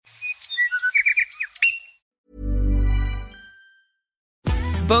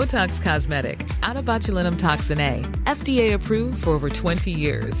Botox Cosmetic, out of botulinum toxin A, FDA approved for over 20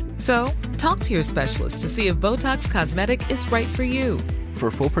 years. So, talk to your specialist to see if Botox Cosmetic is right for you. For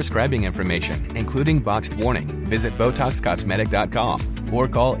full prescribing information, including boxed warning, visit BotoxCosmetic.com or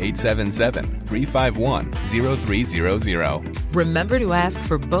call 877-351-0300. Remember to ask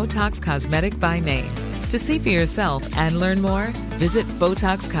for Botox Cosmetic by name. To see for yourself and learn more, visit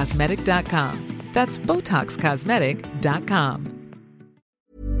BotoxCosmetic.com. That's BotoxCosmetic.com.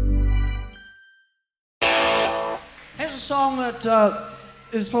 Here's a song that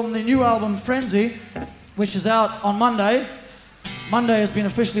is from the new album Frenzy, which is out on Monday. Monday has been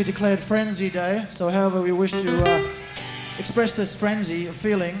officially declared Frenzy Day, so however we wish to express this frenzy of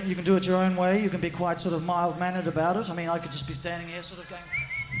feeling, you can do it your own way. You can be quite sort of mild-mannered about it. I mean, I could just be standing here sort of going,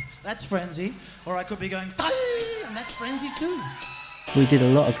 that's frenzy, or I could be going, and that's frenzy too. We did a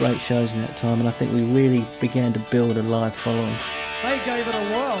lot of great shows in that time, and I think we really began to build a live following. They gave it a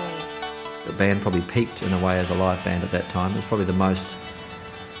whirl. The band probably peaked in a way as a live band at that time. It was probably the most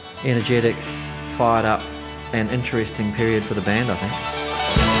energetic, fired up and interesting period for the band, I think.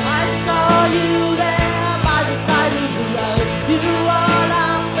 I saw you there by the side of the road. You all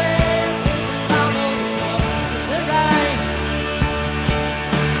our faces down on the floor in the rain.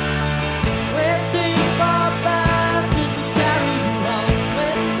 Waiting for buses to carry you home.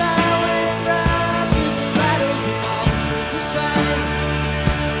 With tailwind rushes and rattles and all. It's a shame.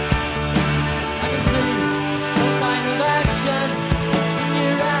 I can see no sign of action in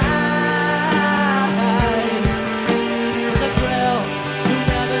your eyes. It's a thrill you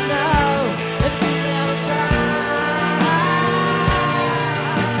never know if you never try.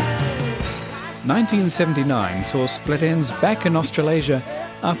 1979 saw Split Enz back in Australasia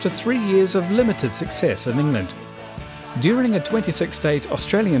after 3 years of limited success in England. During a 26-date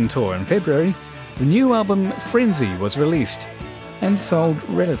Australian tour in February, the new album Frenzy was released and sold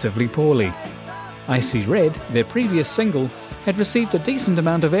relatively poorly. Icy Red, their previous single, had received a decent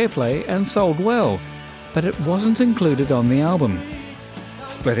amount of airplay and sold well, but it wasn't included on the album.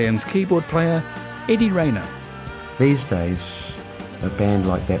 Split Enz keyboard player Eddie Rayner. These days, a band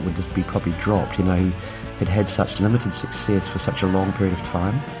like that would just be probably dropped, who had had such limited success for such a long period of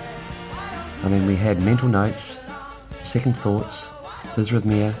time. I mean, we had Mental Notes, Second Thoughts,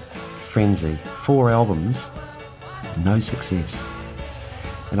 Dysrhythmia, Frenzy, 4 albums, no success.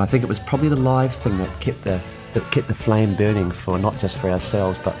 And I think it was probably the live thing that kept the flame burning for not just for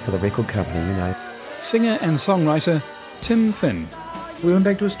ourselves, but for the record company, Singer and songwriter Tim Finn. We went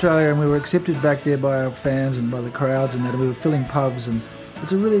back to Australia and we were accepted back there by our fans and by the crowds and that, and we were filling pubs, and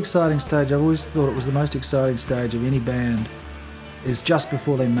it's a really exciting stage. I've always thought it was the most exciting stage of any band, is just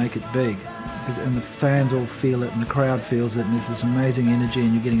before they make it big. And the fans all feel it and the crowd feels it, and there's this amazing energy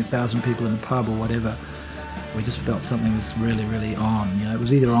and you're getting 1,000 people in a pub or whatever. We just felt something was really, really on. It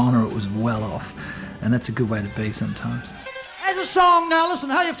was either on or it was well off, and that's a good way to be sometimes. Here's a song now. Listen,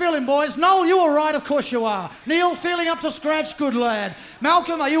 how you feeling, boys? Noel, you all right? Of course you are. Neil, feeling up to scratch? Good lad.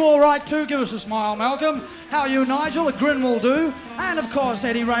 Malcolm, are you all right too? Give us a smile, Malcolm. How are you, Nigel? A grin will do. And, of course,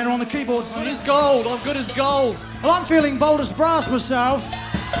 Eddie Rayner on the keyboards. Good as gold. I'm good as gold. Well, I'm feeling bold as brass myself.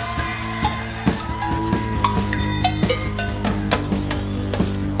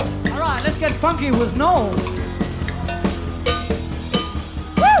 All right, let's get funky with Noel.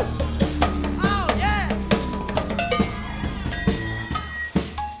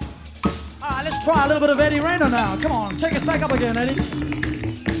 Try a little bit of Eddie Rayner now. Come on, take us back up again, Eddie.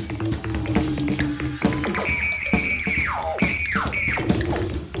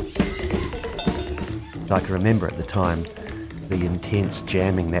 I can remember at the time the intense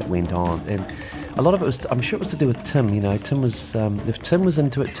jamming that went on, and a lot of it was, I'm sure it was to do with Tim. Tim was, if Tim was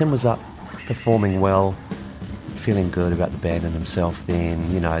into it, Tim was up, performing well, feeling good about the band and himself,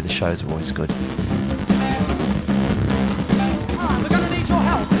 then, the shows were always good. All right, we're going to need your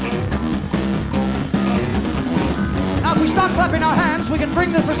help. Now, if we start clapping our hands, we can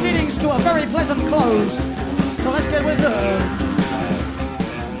bring the proceedings to a very pleasant close. So let's get with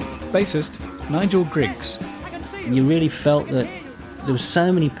Bassist Nigel Griggs. You really felt that there were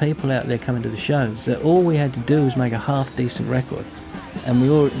so many people out there coming to the shows that all we had to do was make a half-decent record, and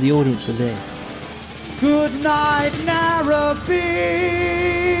the audience were there. Good night, Narrabee.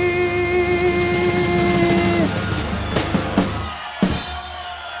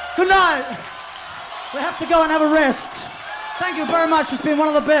 Good night. We have to go and have a rest. Thank you very much. It's been one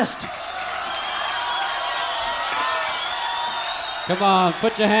of the best. Come on,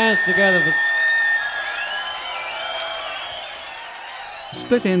 put your hands together.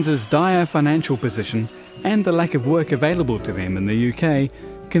 Split Enz's dire financial position and the lack of work available to them in the UK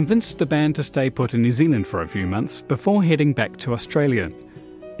convinced the band to stay put in New Zealand for a few months before heading back to Australia.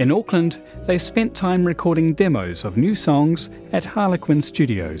 In Auckland, they spent time recording demos of new songs at Harlequin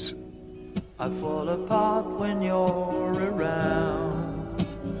Studios. I fall apart when you're around.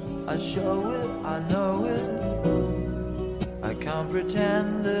 I show it, I know it. I can't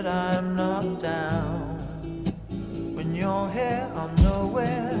pretend that I'm not down. When you're here, I'm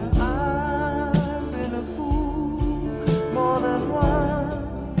nowhere. I've been a fool more than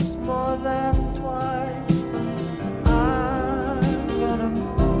once, more than twice. I'm gonna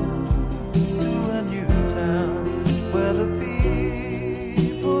move to a new town where the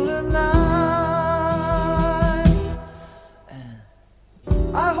people are nice. And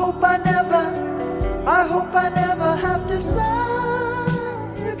I hope I never have to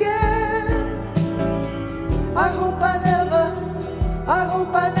sigh again. I hope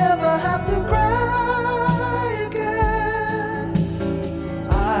I never have to cry again.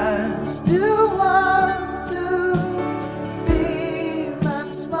 I still want to beam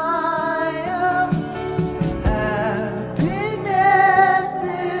and smile. Happiness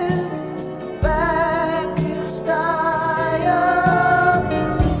is back in style.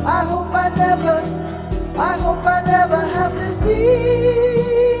 I hope I never have to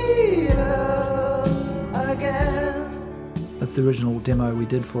see her again. That's the original demo we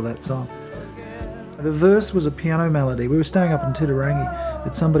did for that song. The verse was a piano melody. We were staying up in Titirangi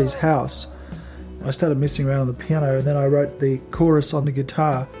at somebody's house. I started messing around on the piano and then I wrote the chorus on the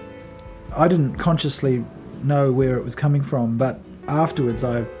guitar. I didn't consciously know where it was coming from, but afterwards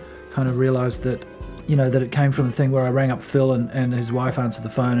I kind of realised that, you know, that it came from the thing where I rang up Phil and his wife answered the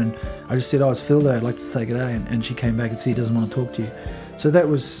phone and I just said, "Oh, it's Phil there, I'd like to say good day," and she came back and said he doesn't want to talk to you. So that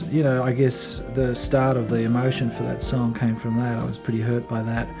was, you know, I guess the start of the emotion for that song came from that. I was pretty hurt by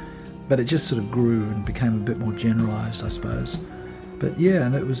that, but it just sort of grew and became a bit more generalised, I suppose. But yeah,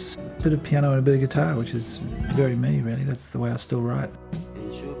 and it was a bit of piano and a bit of guitar, which is very me, really. That's the way I still write.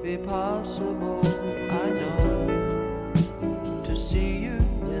 It should be possible, I know, to see you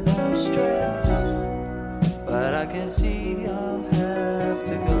without stress, but I can see I'll have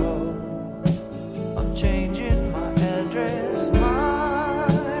to go. I'm changing my address, my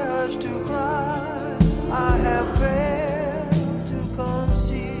urge to cry, I have failed to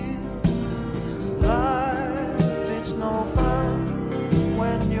conceal. Life, it's no fun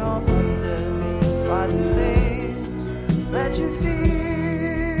when you're haunted by the things that you feel.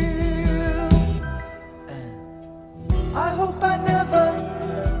 And I hope I never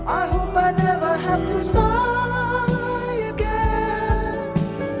have to sigh again.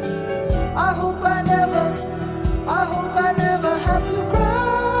 I hope I never have to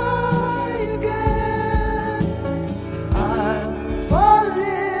cry again. I'm for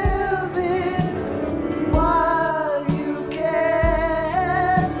living while you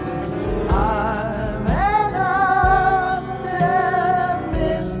can. I'm an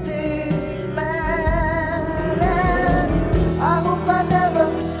optimistic man, and I hope I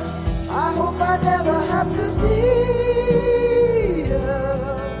never have to see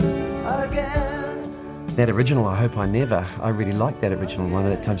her again. That original, I Hope I Never, I really like that original one.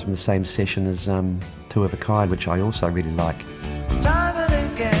 It comes from the same session as Two of a Kind, which I also really like. Time and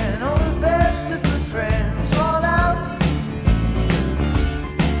again, all the best of good friends fall out.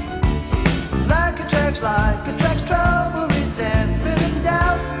 Like attracts trouble, resentment and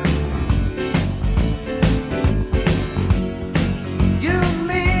doubt. You and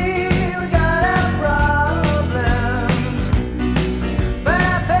me, we got our problems, but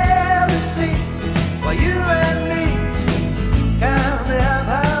I fail to see why you and me can't live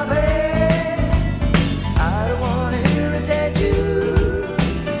happy. I don't want to irritate you.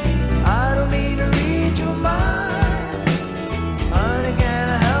 I don't mean to read your mind. Honey, can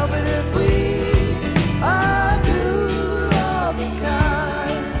I help it if we are two of a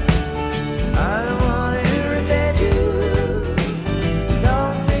kind? I don't want to irritate you.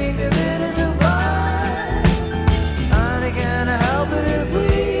 Don't think of it as a lie. Honey, can I help it if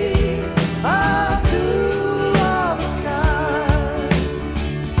we are two of a kind?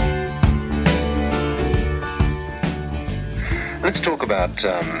 Let's talk about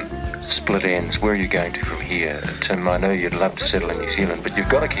split ends. Where are you going to from here, Tim? I know you'd love to settle in New Zealand, but you've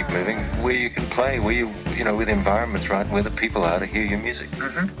got to keep moving where you can play, where you know, where the environment's right, where the people are to hear your music.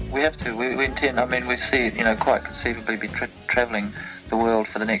 Mm-hmm. We have to. We intend. I mean, we see it. You know, quite conceivably be travelling the world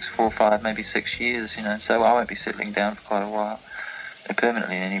for the next 4, 5, maybe 6 years. You know, so I won't be settling down for quite a while,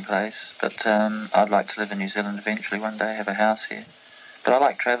 permanently in any place. But I'd like to live in New Zealand eventually, one day, have a house here. But I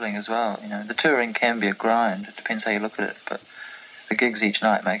like travelling as well. You know, the touring can be a grind. It depends how you look at it, but the gigs each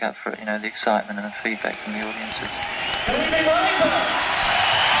night make up for it, you know, the excitement and the feedback from the audiences. Can we be later? 1,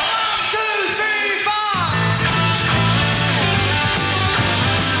 2, 3, 4!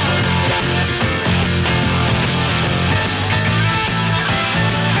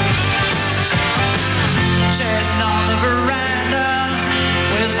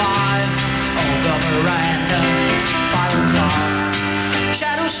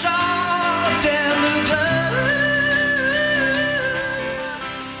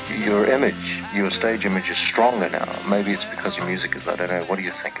 your stage image is stronger now. Maybe it's because your music is, I don't know, what do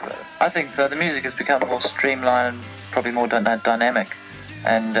you think about it? I think the music has become more streamlined and probably more dynamic,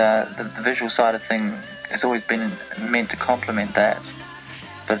 and the visual side of things has always been meant to complement that.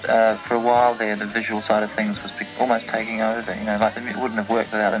 But for a while there, the visual side of things was almost taking over. You know, like it wouldn't have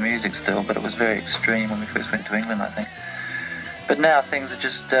worked without the music still, but it was very extreme when we first went to England, I think. But now things are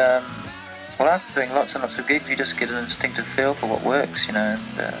just, well, after doing lots and lots of gigs, you just get an instinctive feel for what works, you know,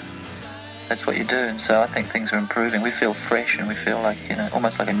 and that's what you do. And so I think things are improving. We feel fresh and we feel like, you know,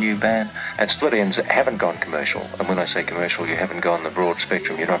 almost like a new band. And Split Ends haven't gone commercial. And when I say commercial, you haven't gone the broad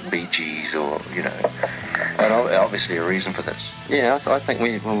spectrum. You're not Bee Gees or, you know, and obviously a reason for this. Yeah, I think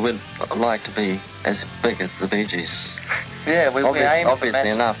we'd like to be as big as the Bee Gees. Yeah, we aim for obviously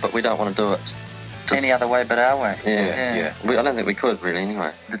enough, but we don't want to do it any other way but our way. Yeah. I don't think we could, really,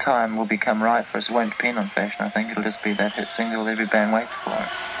 anyway. The time will become right for us. It won't depend on fashion, I think. It'll just be that hit single every band waits for.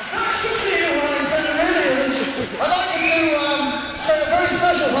 Nice to see you, Ryan. I'd like you to say a very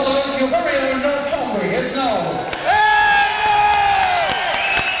special hello to your very own Noel Conway. It's Noel.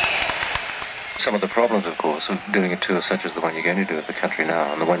 Some of the problems, of course, of doing a tour such as the one you're going to do at the country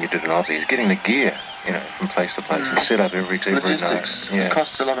now and the one you did in Aussie is getting the gear, you know, from place to place and set up every night. Logistics. It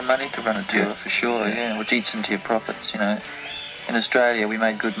costs a lot of money to run a tour, for sure, which eats into your profits, you know. In Australia, we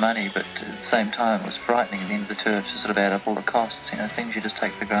made good money, but at the same time, it was frightening at the end of the tour to sort of add up all the costs, you know, things you just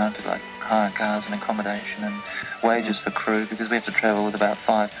take for granted, like hire cars and accommodation and wages for crew, because we have to travel with about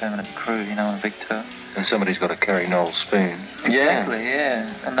 5 permanent crew, you know, on a big tour. And somebody's got to carry Noel's spoon. Exactly,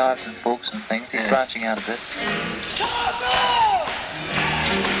 yeah. And knives and forks and things. He's branching out a bit.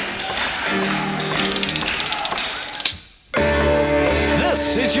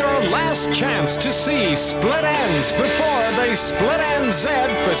 This is your last chance to see Split Ends before they split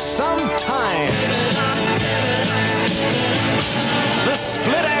NZ for some time. The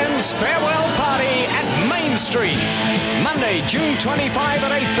Split Ends farewell party at Main Street. Monday, June 25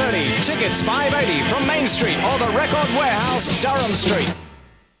 at 8:30. Tickets $5.80 from Main Street or the Record Warehouse, Durham Street.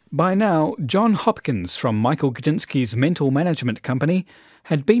 By now, John Hopkins from Michael Gudinski's Mental Management Company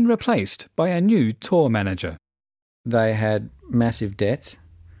had been replaced by a new tour manager. They had massive debts,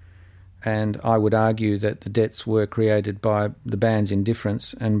 and I would argue that the debts were created by the band's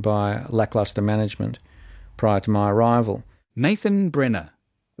indifference and by lacklustre management prior to my arrival. Nathan Brenner.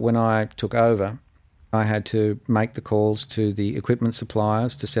 When I took over, I had to make the calls to the equipment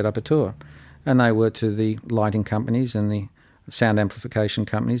suppliers to set up a tour, and they were to the lighting companies and the sound amplification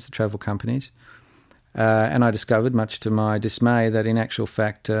companies, the travel companies. And I discovered, much to my dismay, that in actual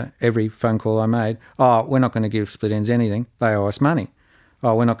fact, every phone call I made, we're not going to give Split Ends anything, they owe us money.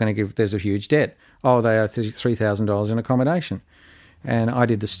 We're not going to give, there's a huge debt. They owe $3,000 in accommodation. And I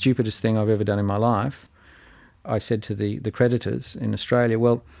did the stupidest thing I've ever done in my life. I said to the creditors in Australia,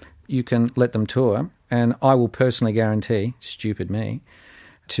 well, you can let them tour, and I will personally guarantee, stupid me,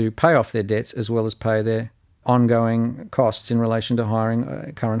 to pay off their debts as well as pay their ongoing costs in relation to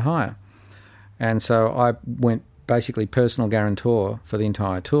hiring current hire. And so I went basically personal guarantor for the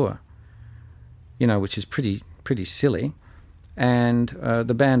entire tour, you know, which is pretty silly. And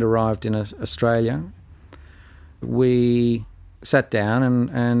the band arrived in Australia. We sat down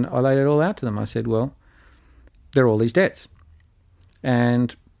and I laid it all out to them. I said, well, there are all these debts.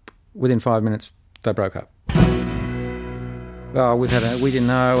 And within 5 minutes, they broke up. We didn't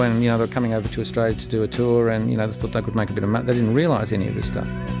know, and, you know, they were coming over to Australia to do a tour, and, you know, they thought they could make a bit of money. They didn't realise any of this stuff.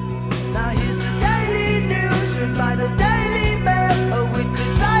 Now here's the daily news read by the Daily Mail, a weekly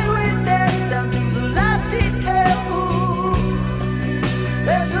side witness down to the last detail.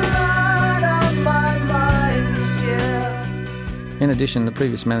 There's a lot on my mind this year. In addition, the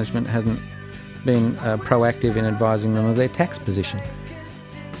previous management hadn't been proactive in advising them of their tax position.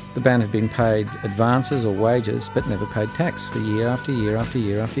 The band had been paid advances or wages, but never paid tax for year after year after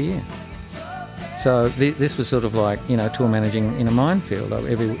year after year. So this was sort of like, you know, tour managing in a minefield.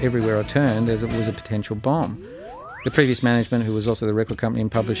 Everywhere I turned, there was a potential bomb. The previous management, who was also the record company and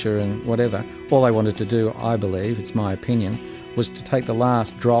publisher and whatever, all they wanted to do, I believe, it's my opinion, was to take the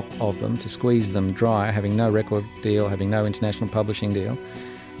last drop of them, to squeeze them dry, having no record deal, having no international publishing deal,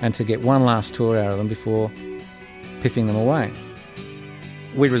 and to get one last tour out of them before piffing them away.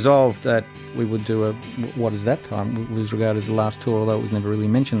 We resolved that we would do what is that time was regarded as the last tour, although it was never really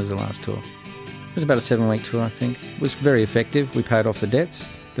mentioned as the last tour. It was about a 7-week tour, I think. It was very effective. We paid off the debts.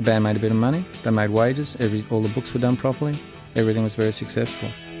 The band made a bit of money. They made wages. All the books were done properly. Everything was very successful.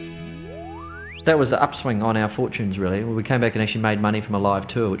 That was an upswing on our fortunes, really. We came back and actually made money from a live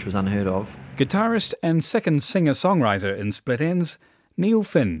tour, which was unheard of. Guitarist and second singer-songwriter in Split Ends, Neil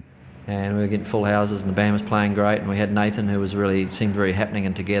Finn. And we were getting full houses and the band was playing great, and we had Nathan, who was seemed very happening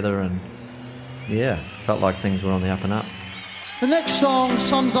and together, and yeah, felt like things were on the up and up. The next song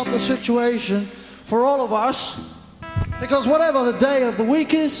sums up the situation for all of us, because whatever the day of the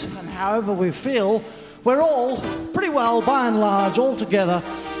week is and however we feel, we're all pretty well, by and large, all together,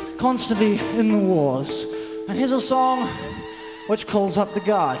 constantly in the wars. And here's a song which calls up the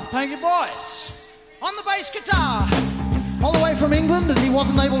guard. Thank you, boys. On the bass guitar, all the way from England, and he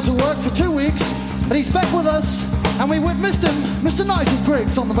wasn't able to work for 2 weeks, but he's back with us, and we missed him, Mr. Nigel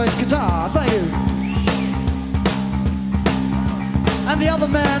Griggs on the bass guitar. Thank you. And the other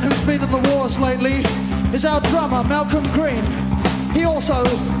man who's been in the wars lately is our drummer, Malcolm Green. He also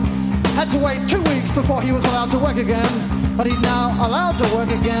had to wait 2 weeks before he was allowed to work again, but he's now allowed to work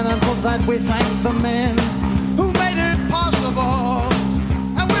again, and for that we thank the men who made it possible.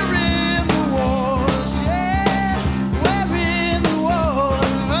 And we're in the wars, yeah, we're in the wars.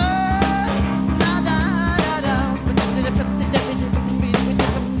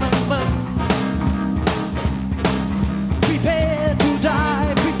 Prepare to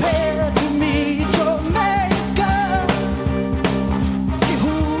die, prepare to meet your maker. He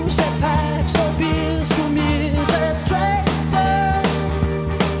who set packs or beers whom is a traitor.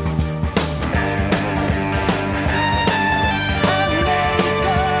 And there you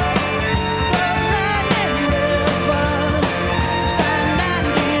go, running rivers, stand and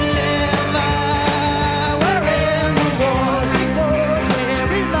deliver. We're in the wars because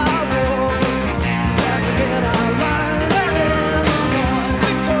we're in the wars. Got to get our lines.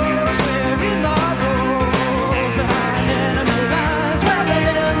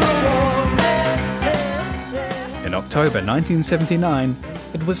 In October 1979,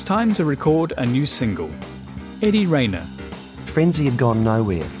 it was time to record a new single, Eddie Rayner. Frenzy had gone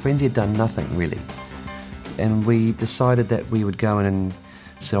nowhere. Frenzy had done nothing, really. And we decided that we would go in and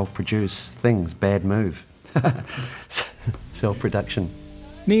self-produce things. Bad move. Self-production.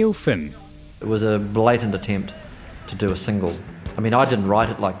 Neil Finn. It was a blatant attempt to do a single. I mean, I didn't write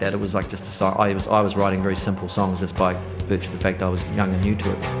it like that. It was like just a song. I was writing very simple songs just by virtue of the fact I was young and new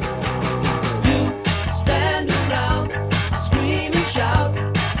to it. Stand around, scream and shout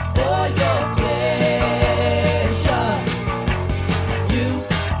for your pleasure. You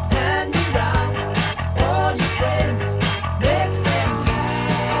hand around all your friends, makes them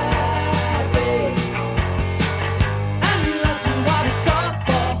happy. And you ask me what it's all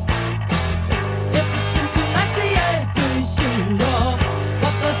for. It's as simple as the ABC.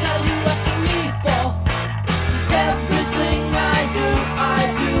 What the hell you asking me for? 'Cause everything I do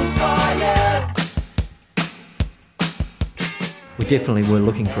for you. We definitely were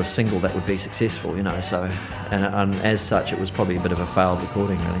looking for a single that would be successful, you know, so, and as such, it was probably a bit of a failed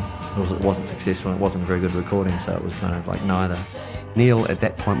recording, really. It wasn't successful, and it wasn't a very good recording, so it was kind of like neither. Neil, at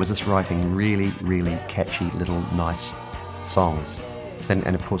that point, was just writing really, really catchy little nice songs.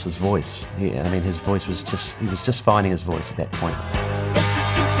 And of course, his voice. I mean, his voice was just, he was just finding his voice at that point. It's as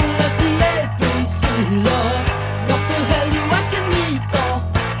simple as the ABC, Lord. What the hell you asking me for?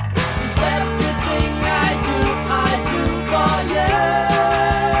 'Cause everything I do for you.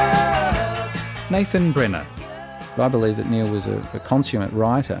 Nathan Brenner. I believe that Neil was a consummate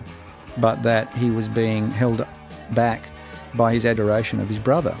writer, but that he was being held back by his adoration of his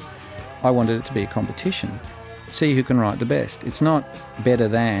brother. I wanted it to be a competition. See who can write the best. It's not better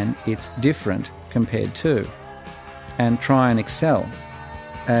than, it's different compared to. And try and excel.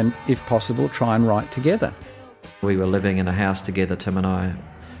 And if possible, try and write together. We were living in a house together, Tim and I,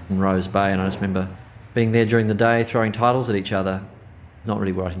 in Rose Bay, and I just remember being there during the day, throwing titles at each other, not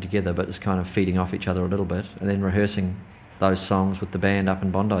really writing together, but just kind of feeding off each other a little bit, and then rehearsing those songs with the band up in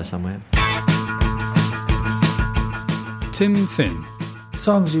Bondi somewhere. Tim Finn.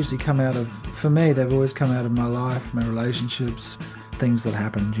 Songs usually come out of, for me, they've always come out of my life, my relationships, things that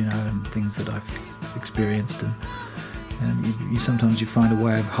happened, you know, and things that I've experienced, and you sometimes you find a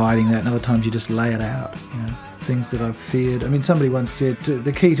way of hiding that, and other times you just lay it out, you know, things that I've feared. I mean, somebody once said,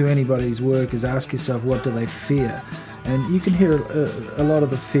 the key to anybody's work is ask yourself, what do they fear? And you can hear a lot of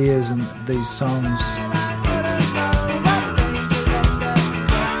the fears in these songs.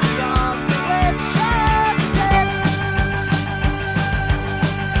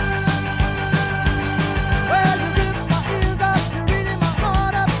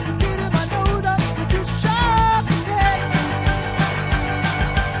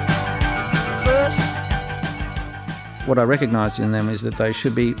 What I recognised in them is that they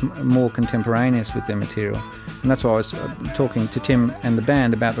should be more contemporaneous with their material. And that's why I was talking to Tim and the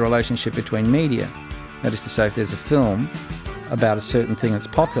band about the relationship between media. That is to say, if there's a film about a certain thing that's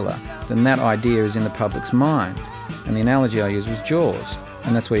popular, then that idea is in the public's mind. And the analogy I used was Jaws,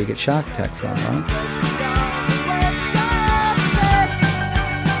 and that's where you get Shark Attack from, right?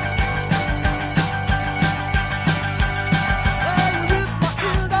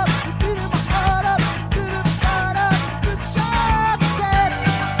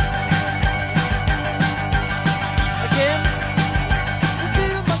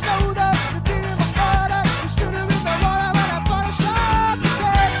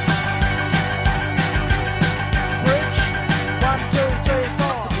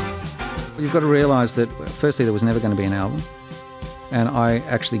 you've got to realise that, firstly, there was never going to be an album, and I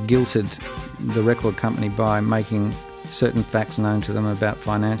actually guilted the record company by making certain facts known to them about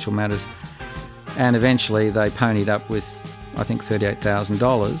financial matters, and eventually they ponied up with, I think,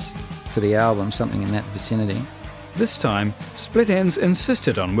 $38,000 for the album, something in that vicinity. This time, Split Enz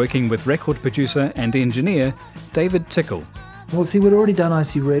insisted on working with record producer and engineer David Tickle. Well, see, we'd already done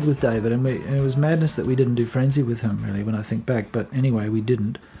Icy Red with David, and it was madness that we didn't do Frenzy with him, really, when I think back. But anyway, we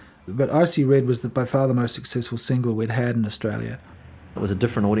didn't. But Icy Red was by far the most successful single we'd had in Australia. It was a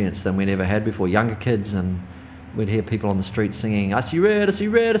different audience than we'd ever had before, younger kids, and we'd hear people on the street singing, Icy Red, Icy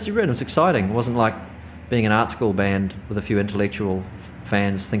Red, Icy Red. It was exciting. It wasn't like being an art school band with a few intellectual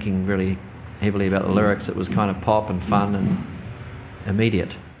fans thinking really heavily about the lyrics. It was kind of pop and fun and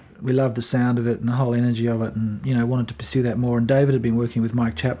immediate. We loved the sound of it and the whole energy of it, and wanted to pursue that more. And David had been working with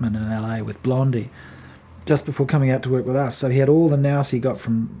Mike Chapman in LA with Blondie just before coming out to work with us, so he had all the nous he got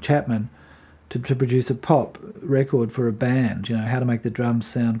from Chapman to produce a pop record for a band, how to make the drums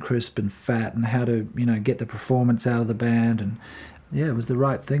sound crisp and fat, and how to get the performance out of the band. And yeah, it was the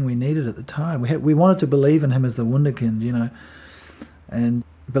right thing we needed at the time. We wanted to believe in him as the wunderkind, and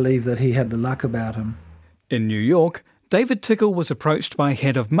believe that he had the luck about him. In New York, David Tickle was approached by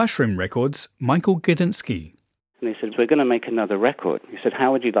head of Mushroom Records, Michael Gudinski. And he said, we're going to make another record. He said,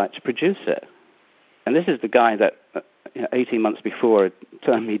 how would you like to produce it? And this is the guy that 18 months before had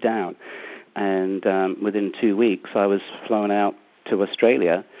turned me down. And within 2 weeks, I was flown out to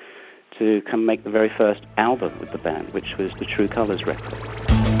Australia to come make the very first album with the band, which was the True Colours record.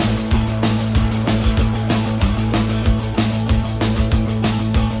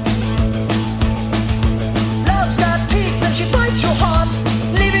 Love's got teeth and she bites your heart,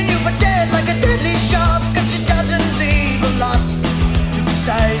 leaving you for dead like a deadly shark, and she doesn't leave a lot to be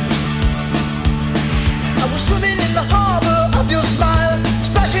said. I was swimming in the harbour of your smile,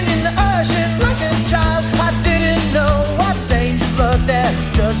 splashing in the ocean like a child. I didn't know what dangers lurked there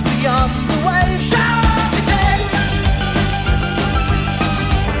just beyond the waves. Shout out today.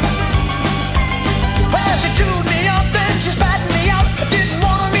 Well, she chewed me up, then she spat me out. I didn't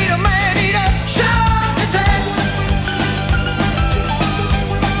want to meet a man eater. Shout out today.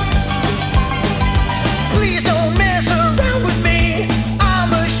 Please don't mess around with me. I'm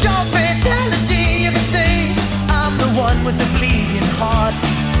a sharp fatality, you can see. I'm the one with the bleeding heart.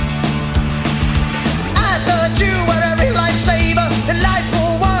 I thought you were a real lifesaver, and life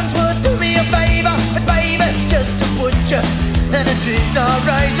for once would do me a favor. But baby, it's just a butcher and a tricked out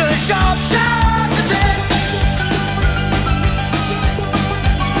razor sharp shot to death.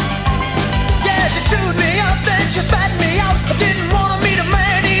 Yeah, she chewed me up, then she spat me out. I didn't want to meet a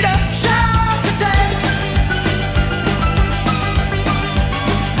man eater. Shot to death.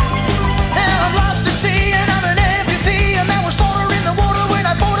 Now I'm lost at sea and I'm an amputee, and there was water in the water when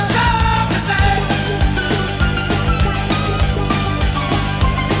I bought a shot to death.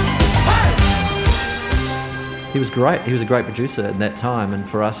 He was great. He was a great producer at that time, and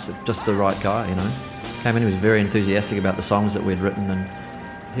for us, just the right guy, Came in, he was very enthusiastic about the songs that we'd written, and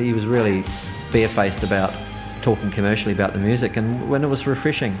he was really barefaced about talking commercially about the music, and when it was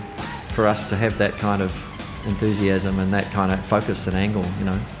refreshing for us to have that kind of enthusiasm and that kind of focus and angle,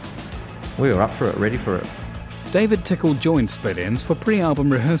 we were up for it, ready for it. David Tickle joined Split Enz for pre-album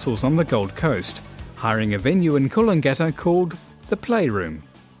rehearsals on the Gold Coast, hiring a venue in Coolangatta called The Playroom.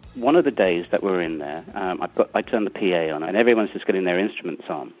 One of the days that we were in there, I turned the PA on, and everyone's just getting their instruments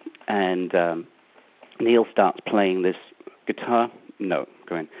on. And Neil starts playing this guitar note,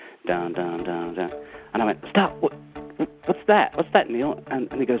 going down, down, down, down. And I went, stop! What's that? What's that, Neil? And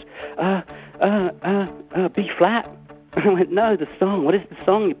he goes, B flat. And I went, no, the song. What is the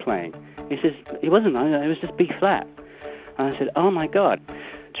song you're playing? He says, it wasn't. It was just B flat. And I said, oh my God.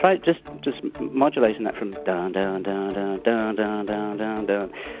 Try just modulating that from down, down, down, down, down, down, down, down,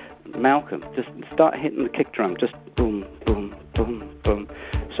 down. Malcolm, just start hitting the kick drum, just boom, boom, boom, boom.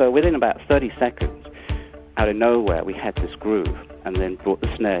 So within about 30 seconds, out of nowhere, we had this groove, and then brought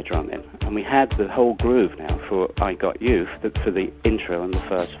the snare drum in. And we had the whole groove now for I Got You, for the intro and the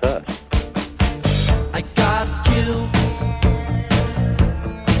first verse. I got you,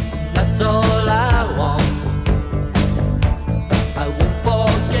 that's all I want. I won't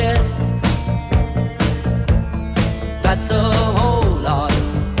forget, that's a whole lot.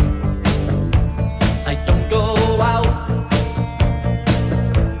 I don't go out,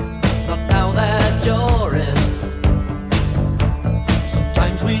 not now that you're in.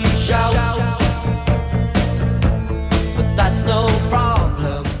 Sometimes we shout, but that's no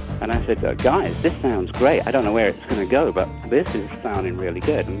problem. And I said, guys, this sounds great. I don't know where it's going to go, but this is sounding really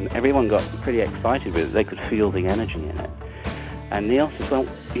good. And everyone got pretty excited with it. They could feel the energy in it. And Neil says, well,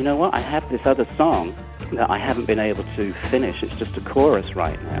 you know what? I have this other song that I haven't been able to finish. It's just a chorus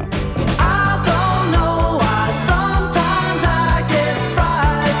right now. I don't know why sometimes I get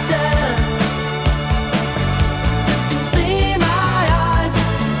frightened. You can see my eyes,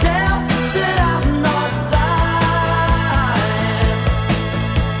 tell that I'm not lying.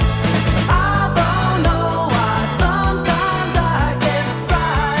 I don't know why sometimes I get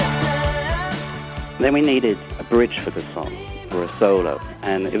frightened. Then we needed a bridge for the song, for a solo,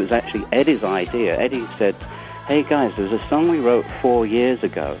 and it was actually Eddie's idea. Eddie said, hey guys, there's a song we wrote 4 years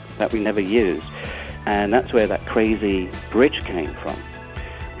ago that we never used, and that's where that crazy bridge came from,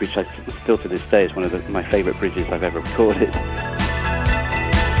 which I still to this day is one of my favorite bridges I've ever recorded.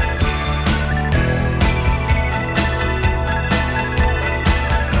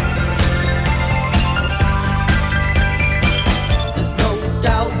 There's no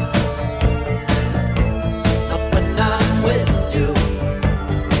doubt, not when I'm with you.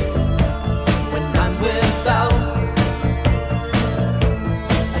 When I'm without,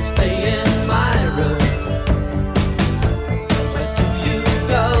 I stay in my room. Where do you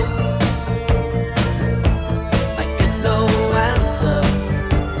go? I get no answer.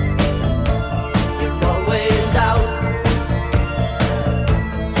 You're always out.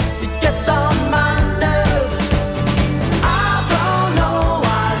 It gets on my nerves. I don't know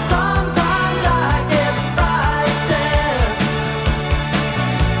why sometimes I get frightened.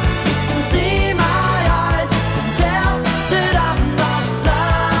 You can see my eyes and tell that I'm not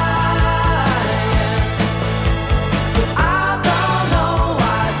lying. But I don't know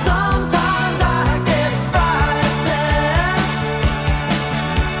why sometimes I get frightened.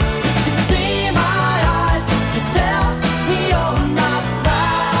 You can see my eyes and tell me you're not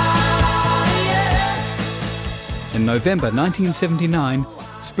lying. In November 1979,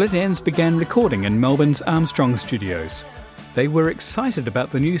 Split Enz began recording in Melbourne's Armstrong Studios. They were excited about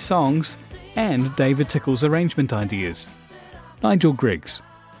the new songs and David Tickle's arrangement ideas. Nigel Griggs.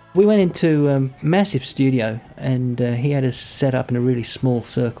 We went into a massive studio, and he had us set up in a really small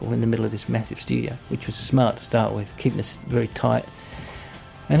circle in the middle of this massive studio, which was smart to start with, keeping us very tight.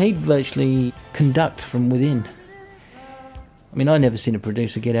 And he'd virtually conduct from within. I mean, I'd never seen a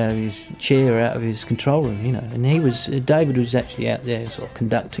producer get out of his chair, out of his control room, you know. And David was actually out there sort of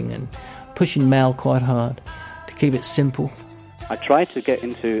conducting and pushing Mal quite hard to keep it simple. I tried to get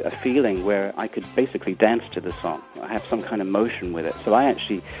into a feeling where I could basically dance to the song. I have some kind of motion with it. So I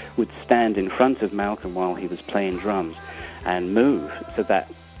actually would stand in front of Malcolm while he was playing drums and move so that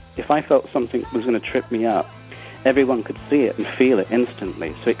if I felt something was going to trip me up, everyone could see it and feel it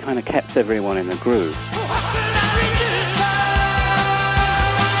instantly. So it kind of kept everyone in a groove.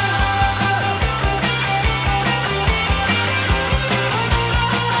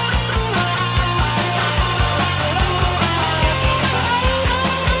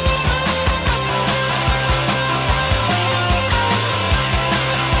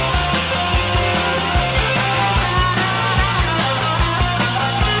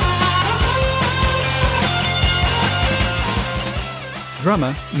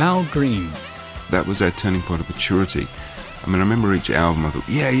 Drummer Mal Green. That was our turning point of maturity. I mean, I remember each album I thought,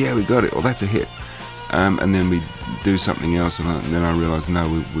 yeah, we got it, or that's a hit. And then we'd do something else, and then I realised, no,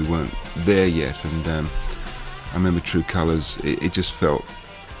 we weren't there yet. And I remember True Colours, it just felt,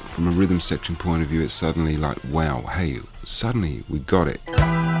 from a rhythm section point of view, it's suddenly like, wow, hey, suddenly we got it.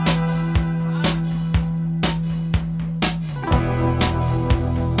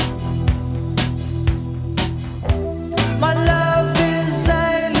 My love is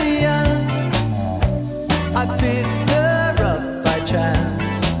alien. I picked her up by chance.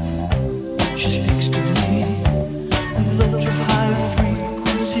 She speaks to me with ultra high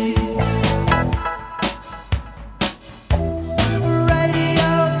frequency.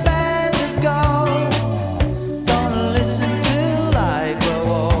 Radio band of gold. Gonna listen till I grow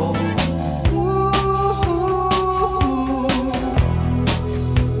old. Ooh.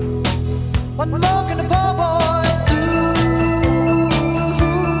 What more can a poor boy do?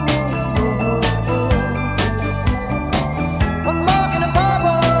 What more can a poor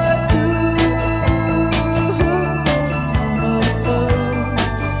boy do?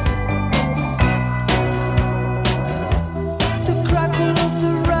 The crackle of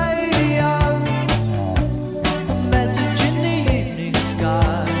the radio, a message in the evening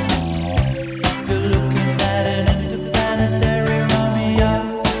sky. You're looking at an interplanetary Romeo.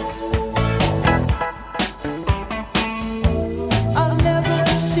 I'll never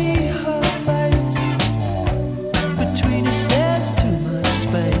see her face. Between us there's too much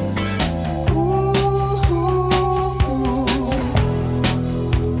space. Ooh.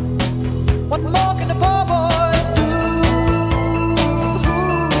 What more can a poor boy do?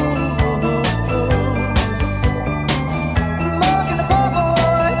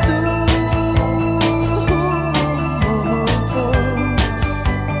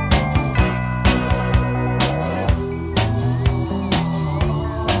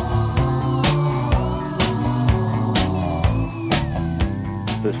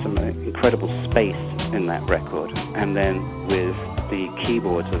 that record, and then with the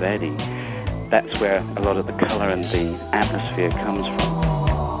keyboards of Eddie, that's where a lot of the colour and the atmosphere comes from.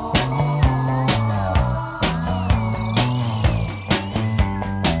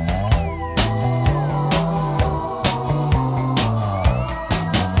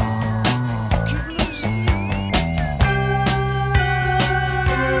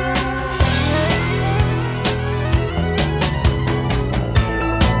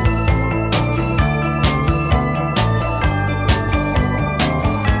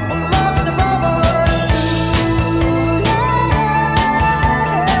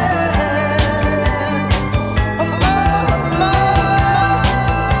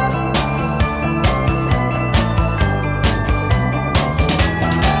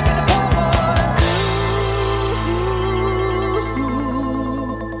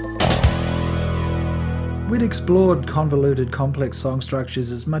 Explored convoluted, complex song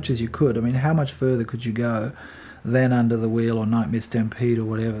structures as much as you could. I mean, how much further could you go than Under the Wheel or Nightmare Stampede or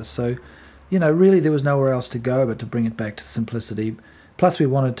whatever? So, you know, really there was nowhere else to go but to bring it back to simplicity. Plus we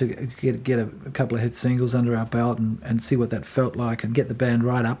wanted to get a couple of hit singles under our belt and see what that felt like and get the band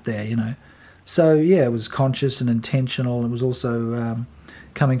right up there, you know. So, yeah, it was conscious and intentional. It was also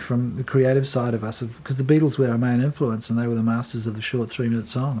coming from the creative side of us, because the Beatles were our main influence and they were the masters of the short 3-minute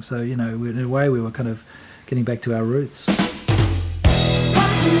song. So, you know, in a way we were kind of getting back to our roots.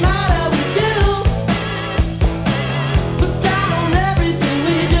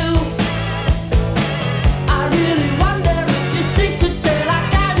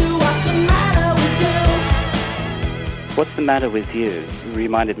 What's the Matter With You? It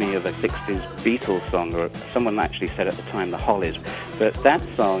reminded me of a 60s Beatles song, or someone actually said at the time, the Hollies. But that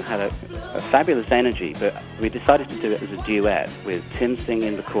song had a fabulous energy, but we decided to do it as a duet with Tim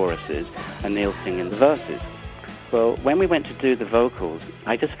singing the choruses and Neil singing the verses. Well, when we went to do the vocals,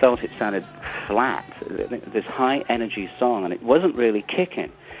 I just felt it sounded flat, this high energy song, and it wasn't really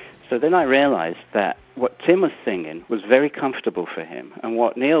kicking. So then I realized that what Tim was singing was very comfortable for him, and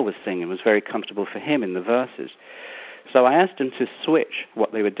what Neil was singing was very comfortable for him in the verses. So I asked him to switch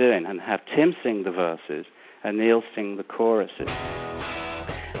what they were doing and have Tim sing the verses and Neil sing the choruses.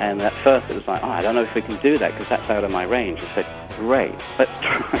 And at first it was like, I don't know if we can do that because that's out of my range. I said, great, let's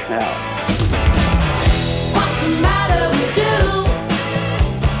try it out. What's the matter with you?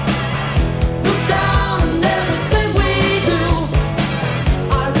 Look down on everything we do.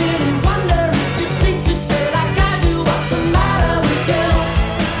 I really wonder if you sing today like I do. What's the matter with you?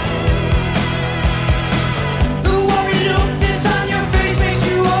 The worry look that's on your face makes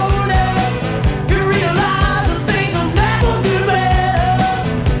you older. You realize that things will never be better.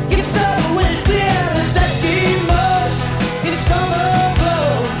 It's so when it's clear the sexy much in summer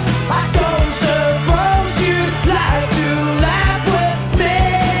clothes. I don't suppose you'd like to laugh with me.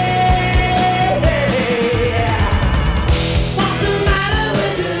 What's the matter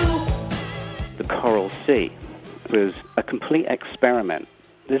with you? The Choral C was a complete experiment.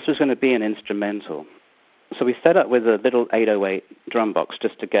 This was going to be an instrumental. So we set up with a little 808 drum box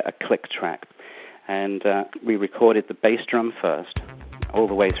just to get a click track. And we recorded the bass drum first, all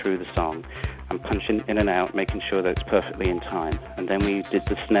the way through the song, and punching in and out, making sure that it's perfectly in time. And then we did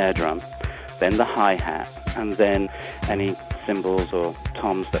the snare drum, then the hi-hat, and then any cymbals or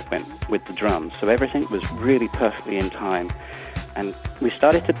toms that went with the drums. So everything was really perfectly in time. And we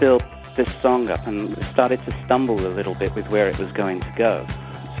started to build this song up and started to stumble a little bit with where it was going to go.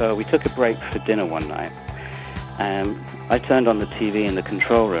 So we took a break for dinner one night. I turned on the TV in the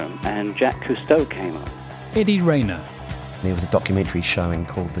control room and Jack Cousteau came on. Eddie Rayner. There was a documentary showing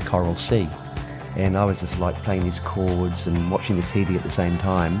called The Choral C, and I was just like playing these chords and watching the TV at the same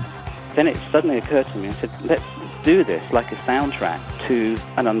time. Then it suddenly occurred to me, I said, let's do this like a soundtrack to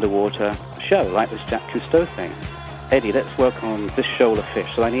an underwater show, like this Jack Cousteau thing. Eddie, let's work on this shoal of fish,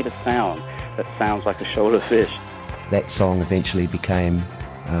 so I need a sound that sounds like a shoal of fish. That song eventually became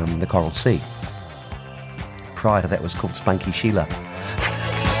The Choral C. Prior to that was called Spunky Sheila.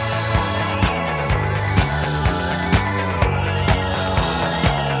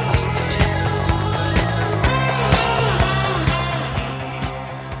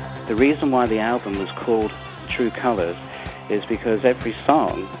 The reason why the album was called True Colors is because every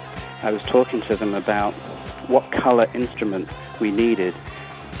song I was talking to them about what color instrument we needed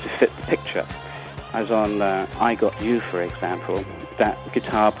to fit the picture. I was on I Got You, for example, that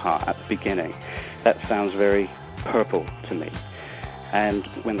guitar part at the beginning. That sounds very purple to me. And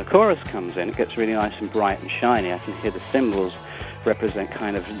when the chorus comes in, it gets really nice and bright and shiny. I can hear the cymbals represent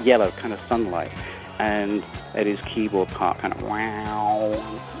kind of yellow, kind of sunlight. And Eddie's keyboard part kind of wow.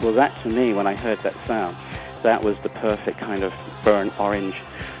 Well, that to me, when I heard that sound, that was the perfect kind of burnt orange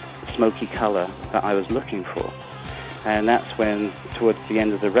smoky colour that I was looking for. And that's when, towards the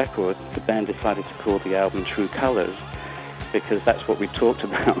end of the record, the band decided to call the album True Colours, because that's what we talked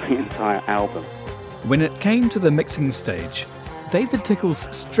about the entire album. When it came to the mixing stage, David Tickle's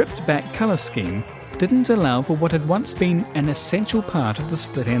stripped-back colour scheme didn't allow for what had once been an essential part of the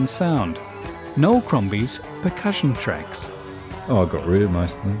Split Enz sound, Noel Crombie's percussion tracks. Oh, I got rid of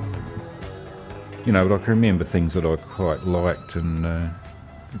most of them. You know, but I can remember things that I quite liked, and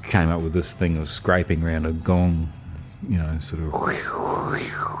came up with this thing of scraping around a gong, you know, sort of...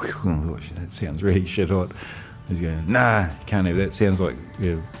 that sounds really shit hot. He's going, nah, can't have that. Sounds like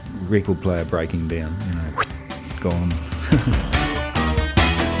a record player breaking down, you know, gone.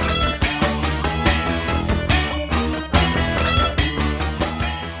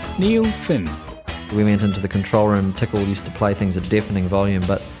 Neil Finn. We went into the control room. Tickle used to play things at deafening volume,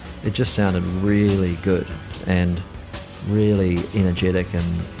 but it just sounded really good and really energetic,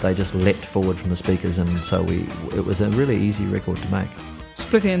 and they just leapt forward from the speakers, and so it was a really easy record to make.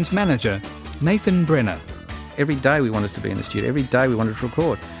 Split Enz manager Nathan Brenner. Every day we wanted to be in the studio. Every day we wanted to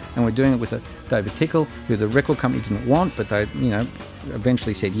record. And we're doing it with David Tickle, who the record company didn't want, but they, you know,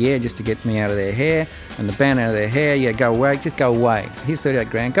 eventually said yeah, just to get me out of their hair, and the band out of their hair. Yeah, go away, just go away. Here's 38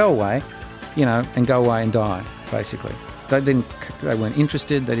 grand, go away, you know, and go away and die, basically. They weren't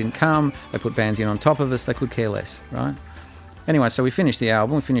interested, they didn't come, they put bands in on top of us, they could care less, right? Anyway, so we finished the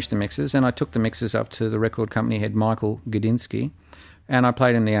album, we finished the mixes, and I took the mixes up to the record company head, Michael Gudinski, and I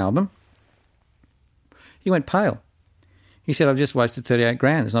played him the album. He went pale. He said, I've just wasted 38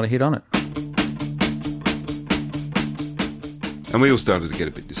 grand, there's not a hit on it. And we all started to get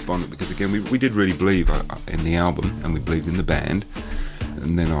a bit despondent because, again, we did really believe in the album, and we believed in the band.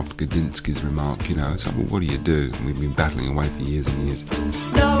 And then after Gudinski's remark, you know, it's like, well, what do you do? And we've been battling away for years and years.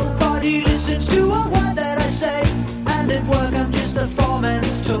 Nobody listens to a word that I say, and at work I'm just the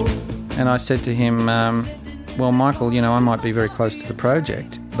foreman's tool. And I said to him, well, Michael, you know, I might be very close to the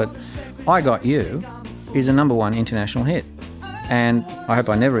project, but I Got You is a #1 international hit. And I Hope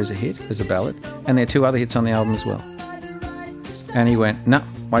I Never is a hit, as a ballad. And there are 2 other hits on the album as well. And he went, nah,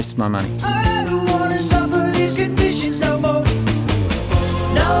 wasted my money. I don't want to suffer these conditions no more.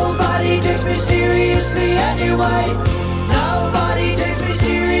 Nobody takes me seriously anyway. Nobody takes me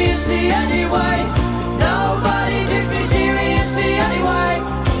seriously anyway. Nobody takes me seriously anyway.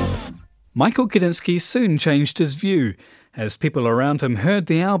 Michael Gudinski soon changed his view as people around him heard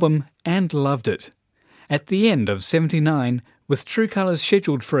the album and loved it. At the end of '79, with True Colours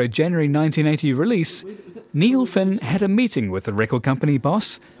scheduled for a January 1980 release, Neil Finn had a meeting with the record company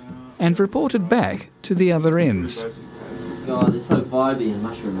boss and reported back to the other ends. God, they're so vibey and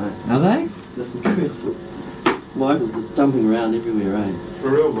mushroom, mate. Are they? There's some truth. Michael's just jumping around everywhere, eh? For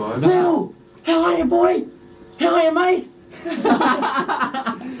real, vibe. Phil! How are you, boy? How are you, mate?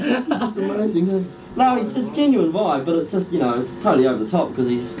 It's just amazing, huh? No, he's just genuine vibe, but it's just, you know, it's totally over the top because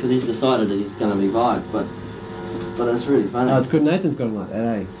he's decided that he's going to be vibe, but it's really funny. Oh, it's good Nathan's got him like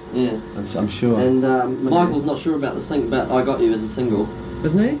that, eh? Yeah. I'm sure. And Michael's not sure about about I Got You as a single.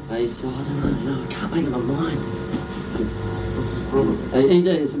 Isn't he? And he's, I don't know, I can't make up my mind. What's the problem?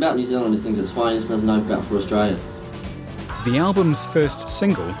 It's about New Zealand, he thinks it's fine, he just doesn't know about for Australia. The album's first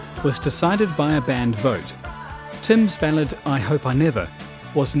single was decided by a band vote. Tim's ballad I Hope I Never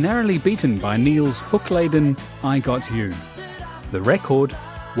was narrowly beaten by Neil's hook-laden I Got You. The record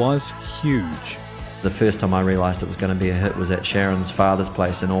was huge. The first time I realised it was going to be a hit was at Sharon's father's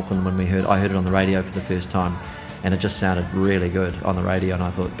place in Auckland when I heard it on the radio for the first time, and it just sounded really good on the radio, and I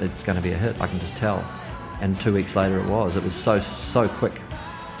thought, it's going to be a hit, I can just tell. And 2 weeks later it was. It was so quick.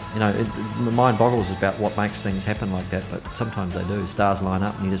 You know, the mind boggles about what makes things happen like that, but sometimes they do. Stars line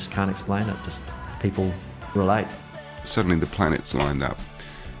up and you just can't explain it, just people relate. Suddenly the planets lined up.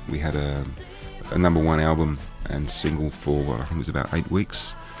 We had a #1 album and single for, I think it was about 8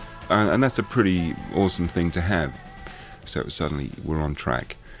 weeks. And that's a pretty awesome thing to have. So suddenly we're on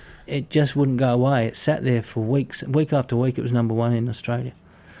track. It just wouldn't go away. It sat there for weeks. Week after week it was #1 in Australia.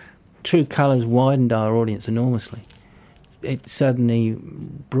 True Colours widened our audience enormously. It suddenly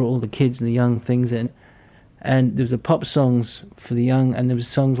brought all the kids and the young things in. And there was the pop songs for the young, and there was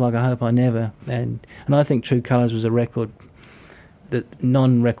songs like I Hope I Never. And I think True Colours was a record that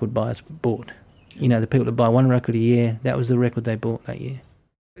non-record buyers bought. You know, the people that buy 1 record a year, that was the record they bought that year.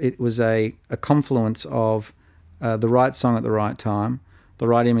 It was a confluence of the right song at the right time, the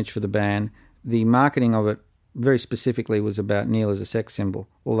right image for the band. The marketing of it very specifically was about Neil as a sex symbol,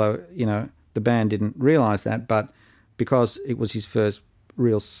 although, you know, the band didn't realise that, but because it was his first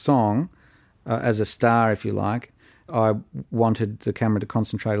real song, as a star, if you like, I wanted the camera to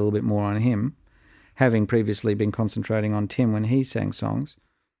concentrate a little bit more on him, having previously been concentrating on Tim when he sang songs.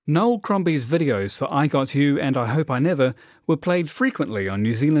 Noel Crombie's videos for I Got You and I Hope I Never were played frequently on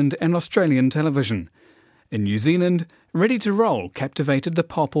New Zealand and Australian television. In New Zealand, Ready to Roll captivated the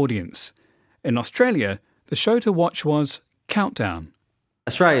pop audience. In Australia, the show to watch was Countdown.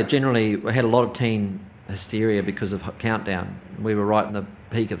 Australia generally had a lot of teen hysteria because of Countdown. We were right in the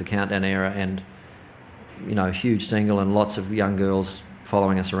peak of the Countdown era, and huge single and lots of young girls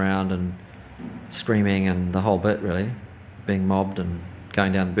following us around and screaming and the whole bit, really, being mobbed and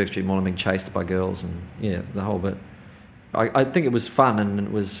going down the Burke Street Mall and being chased by girls, and the whole bit. I think it was fun and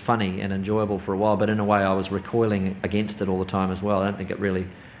it was funny and enjoyable for a while, but in a way I was recoiling against it all the time as well. I don't think it really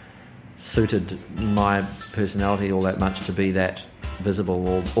suited my personality all that much to be that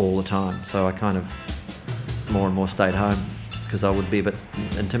visible all the time, so I kind of more and more stayed home because I would be a bit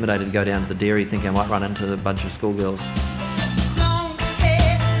intimidated to go down to the dairy thinking I might run into a bunch of schoolgirls.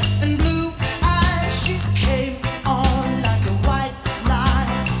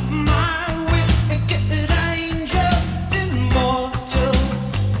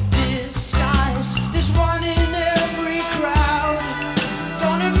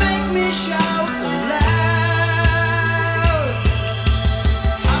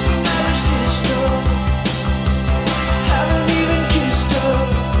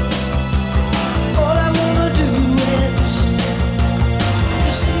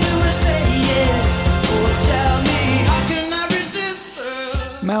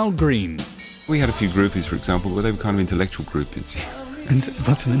 Mal Green. We had a few groupies, for example, but they were kind of intellectual groupies. And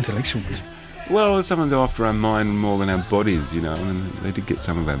what's an intellectual group? Well, someone's after our mind more than our bodies, I mean, they did get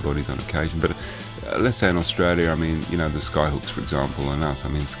some of our bodies on occasion, but let's say in Australia, the Skyhooks, for example, and us,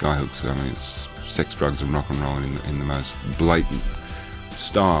 Skyhooks, it's sex, drugs and rock and roll in the most blatant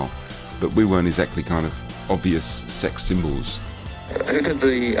style, but we weren't exactly kind of obvious sex symbols. Who did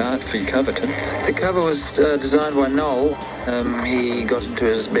the art for your cover, Tim? The cover was designed by Noel. He got into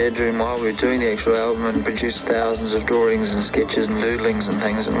his bedroom while we were doing the actual album and produced thousands of drawings and sketches and doodlings and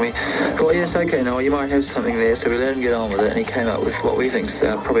things, and we thought, yes, okay, Noel, you might have something there, so we let him get on with it, and he came up with what we think is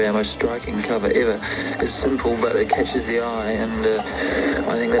probably our most striking cover ever. It's simple, but it catches the eye, and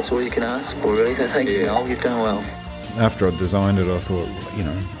I think that's all you can ask for, really. So thank you, Noel, you've done well. After I designed it, I thought,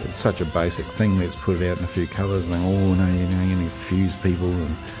 it's such a basic thing, let's put it out in a few colours, and you're going to confuse people,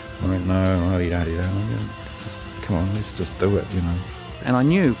 and I went, no, just come on, let's just do it, And I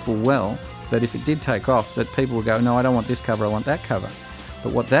knew full well that if it did take off, that people would go, no, I don't want this cover, I want that cover.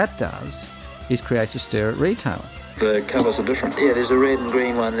 But what that does is creates a stir at retail. The colours are different. Yeah, there's a red and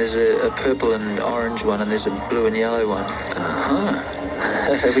green one, there's a purple and orange one, and there's a blue and yellow one.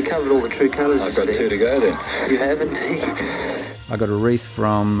 Have we covered all the true colours? I've got two to go then. You have indeed. I got a wreath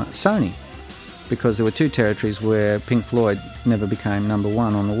from Sony because there were two territories where Pink Floyd never became number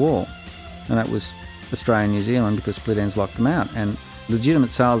one on the wall, and that was Australia and New Zealand because Split Enz locked them out, and legitimate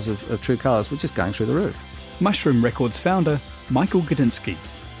sales of True Colours were just going through the roof. Mushroom Records founder Michael Gudinski.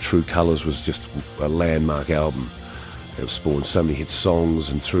 True Colours was just a landmark album. It spawned so many hit songs,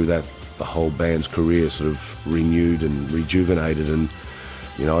 and through that the whole band's career sort of renewed and rejuvenated, and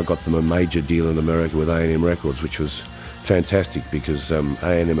I got them a major deal in America with A&M Records, which was fantastic because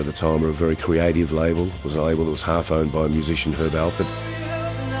A&M at the time were a very creative label. It was a label that was half owned by a musician, Herb Alpert.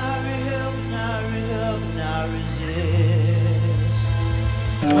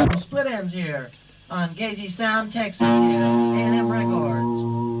 Split Enz here on KZ Sound, Texas here, A&M Records.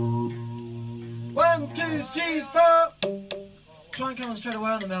 1, 2, 3, 4. Try and come on straight away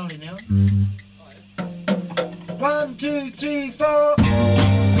on the melody now. 1, 2, 3, 4.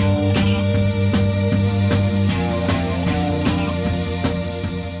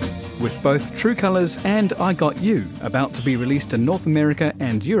 With both True Colours and I Got You about to be released in North America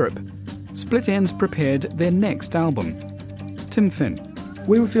and Europe, Split Enz prepared their next album. Tim Finn.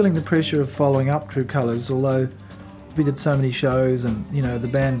 We were feeling the pressure of following up True Colours, although we did so many shows and, the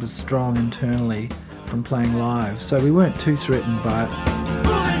band was strong internally from playing live, so we weren't too threatened by it.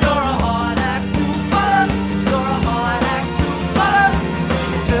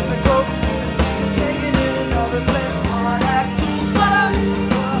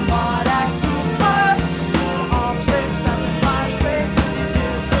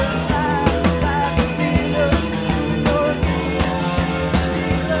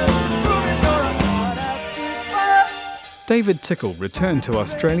 David Tickle returned to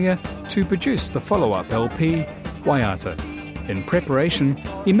Australia to produce the follow-up LP, Waiata. In preparation,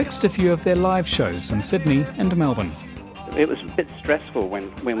 he mixed a few of their live shows in Sydney and Melbourne. It was a bit stressful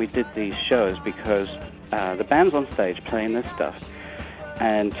when we did these shows because the band's on stage playing this stuff,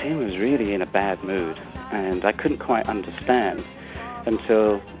 and Tim was really in a bad mood, and I couldn't quite understand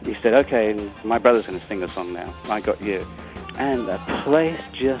until he said, okay, my brother's going to sing the song now, I Got You. and the place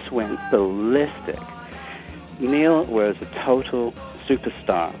just went ballistic. Neil was a total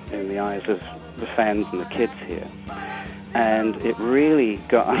superstar in the eyes of the fans and the kids here, and it really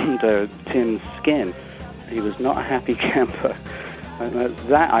got under Tim's skin. He was not a happy camper.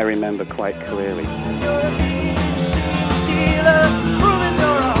 That I remember quite clearly.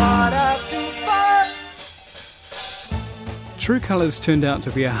 True Colours turned out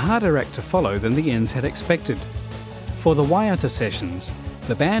to be a harder act to follow than the Ends had expected. For the Waiata sessions,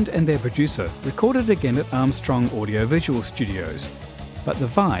 the band and their producer recorded again at Armstrong Audio-Visual Studios, but the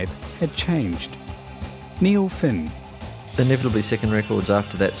vibe had changed. Neil Finn. Inevitably, second records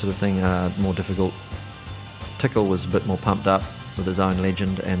after that sort of thing are more difficult. Tickle was a bit more pumped up with his own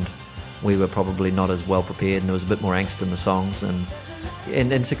legend, and we were probably not as well prepared, and there was a bit more angst in the songs, and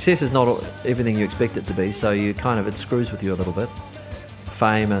success is not everything you expect it to be, so you kind of, it screws with you a little bit.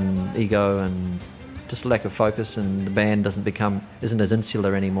 Fame and ego and just lack of focus, and the band isn't as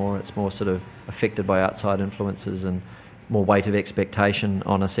insular anymore. It's more sort of affected by outside influences and more weight of expectation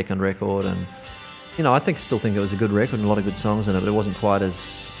on a second record. And I still think it was a good record and a lot of good songs in it, but it wasn't quite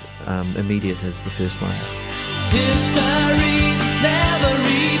as immediate as the first one. History never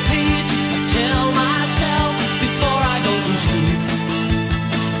repeats. I tell myself before I go to sleep.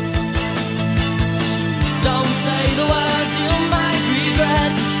 Don't say the words you might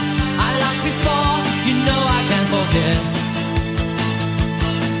regret. I lost before, I can't forget.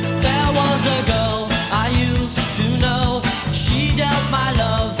 There was a girl I used to know. She dealt my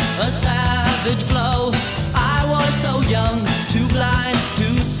love a savage blow. I was so young, too blind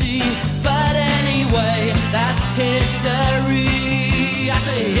to see, but anyway, that's history. I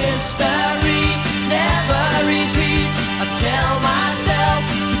say history never repeats. I tell myself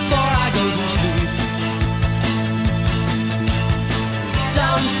before I go to sleep.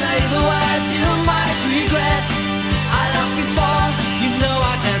 Don't say the words you might regret. I lost before,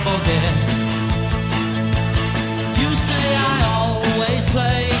 I can't forget. You say I always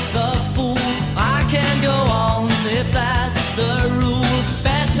play the fool. I can't go on if that's the rule.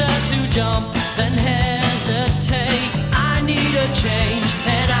 Better to jump than hesitate. I need a change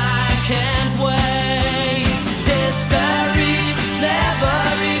and I can't wait. History never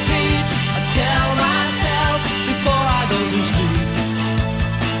repeats. I tell myself before I go to sleep.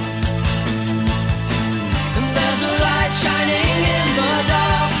 And there's a light shining in the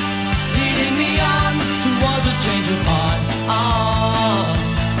dark, leading me on towards a change of heart.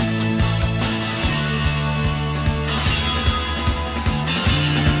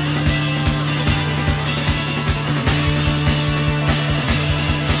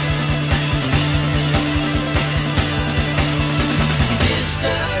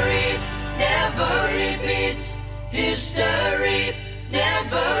 History never repeats. History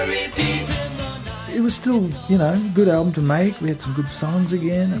never repeats. It was still, a good album to make. We had some good songs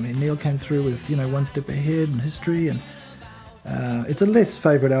again. I mean, Neil came through with, One Step Ahead and History, and it's a less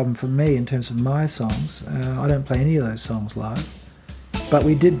favourite album for me in terms of my songs. I don't play any of those songs live, but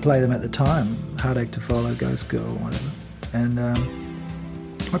we did play them at the time. Heartache to Follow, Ghost Girl, whatever. And I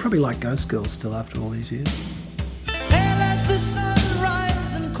probably like Ghost Girl still after all these years. Pale as the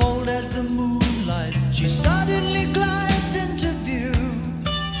sunrise and cold as the moonlight, she suddenly glides into view.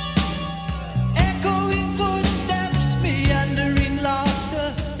 Echoing footsteps, meandering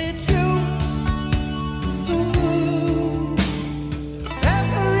laughter, it's you. Ooh.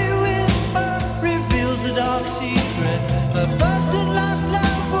 Every whisper reveals a dark secret. Her first and last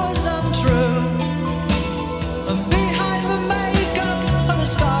love was untrue. And behind the makeup and the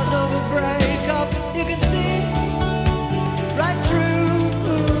scars of a breakup, you can see right through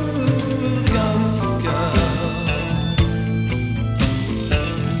the ghost girl.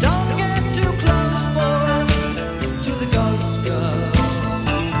 Don't get too close, boy, to the ghost girl.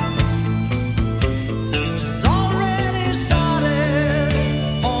 She's already started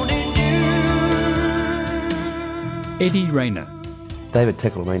owning you. Eddie Rayner. David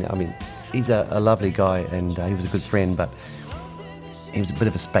Tickle, he's a lovely guy, and he was a good friend, but he was a bit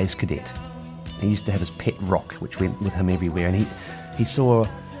of a space cadet. He used to have his pet rock, which went with him everywhere, and he saw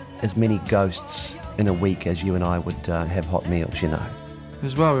as many ghosts in a week as you and I would have hot meals, It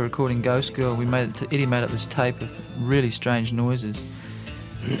was while we were recording Ghost Girl, Eddie made up this tape of really strange noises,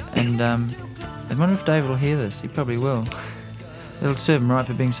 and I wonder if David will hear this. He probably will. It'll serve him right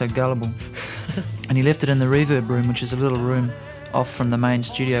for being so gullible. And he left it in the reverb room, which is a little room off from the main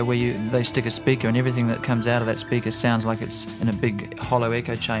studio where they stick a speaker, and everything that comes out of that speaker sounds like it's in a big hollow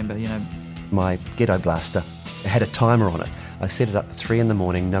echo chamber, My ghetto blaster had a timer on it. I set it up at 3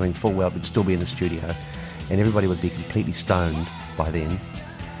 a.m, knowing full well it would still be in the studio, and everybody would be completely stoned by then.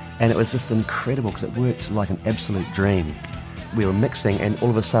 And it was just incredible because it worked like an absolute dream. we were mixing, and all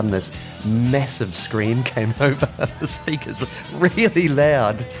of a sudden this massive scream came over the speakers, really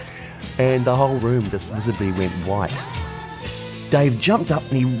loud, and the whole room just visibly went white. Dave jumped up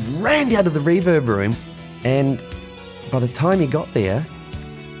and he ran down to the reverb room, and by the time he got there,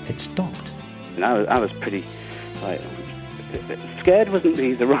 it stopped. And I was pretty, scared wasn't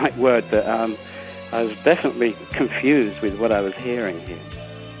the right word, but I was definitely confused with what I was hearing here.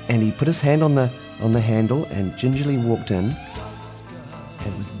 And he put his hand on the handle and gingerly walked in.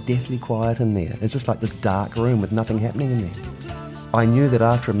 It was deathly quiet in there. It's just like this dark room with nothing happening in there. I knew that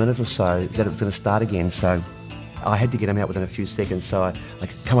after a minute or so that it was going to start again, so I had to get him out within a few seconds. So I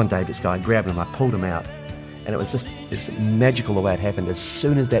come on, Dave, let's go. I grabbed him, I pulled him out, and it was magical the way it happened. As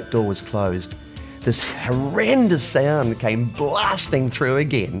soon as that door was closed, this horrendous sound came blasting through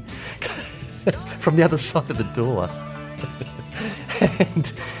again from the other side of the door.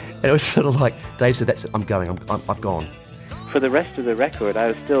 and it was sort of like, Dave said, "That's it, I'm going, I've gone." For the rest of the record, I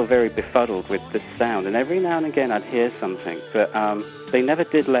was still very befuddled with this sound, and every now and again I'd hear something, but they never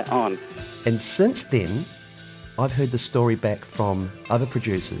did let on. And since then, I've heard the story back from other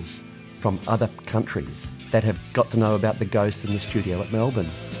producers from other countries that have got to know about the ghost in the studio at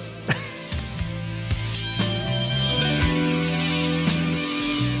Melbourne.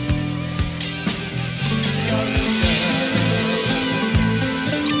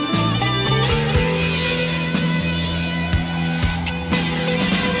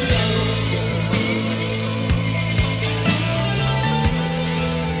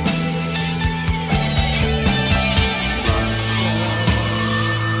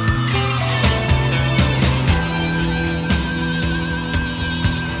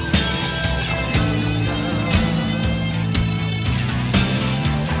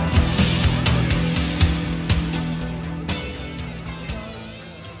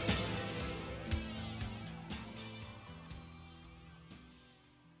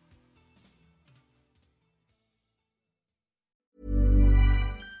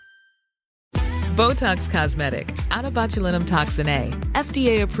 Botox Cosmetic, out of botulinum toxin A,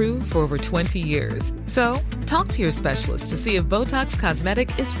 FDA approved for over 20 years. So, talk to your specialist to see if Botox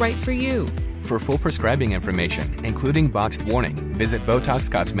Cosmetic is right for you. For full prescribing information, including boxed warning, visit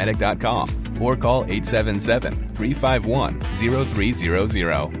BotoxCosmetic.com or call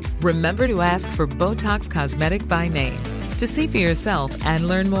 877-351-0300. Remember to ask for Botox Cosmetic by name. To see for yourself and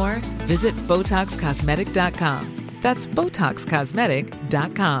learn more, visit BotoxCosmetic.com. That's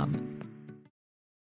BotoxCosmetic.com.